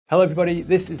Hello everybody,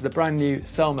 this is the brand new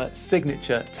Selmer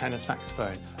Signature tenor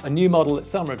saxophone, a new model that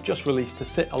Selmer have just released to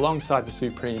sit alongside the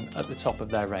Supreme at the top of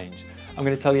their range. I'm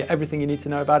going to tell you everything you need to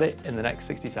know about it in the next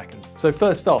 60 seconds. So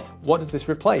first off, what does this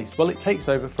replace? Well, it takes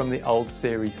over from the old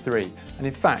Series 3, and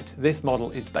in fact this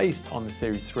model is based on the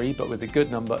Series 3 but with a good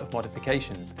number of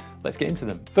modifications. Let's get into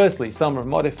them. Firstly, Selmer have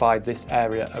modified this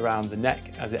area around the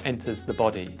neck as it enters the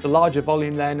body. The larger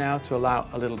volume there now to allow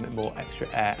a little bit more extra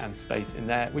air and space in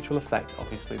there, which will affect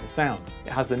obviously the sound.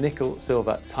 It has the nickel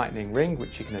silver tightening ring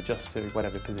which you can adjust to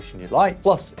whatever position you like,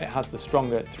 plus it has the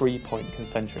stronger 3-point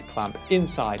concentric clamp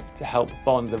inside to help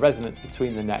bond the resonance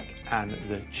between the neck and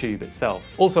the tube itself.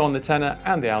 Also on the tenor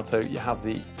and the alto you have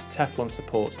the Teflon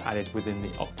supports added within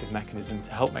the octave mechanism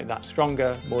to help make that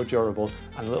stronger, more durable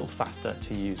and a little faster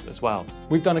to use as well.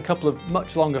 We've done a couple of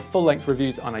much longer full-length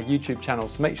reviews on our YouTube channel,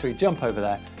 so make sure you jump over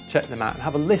there, check them out and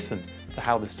have a listen to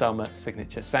how the Selmer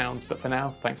Signature sounds. But for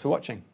now, thanks for watching.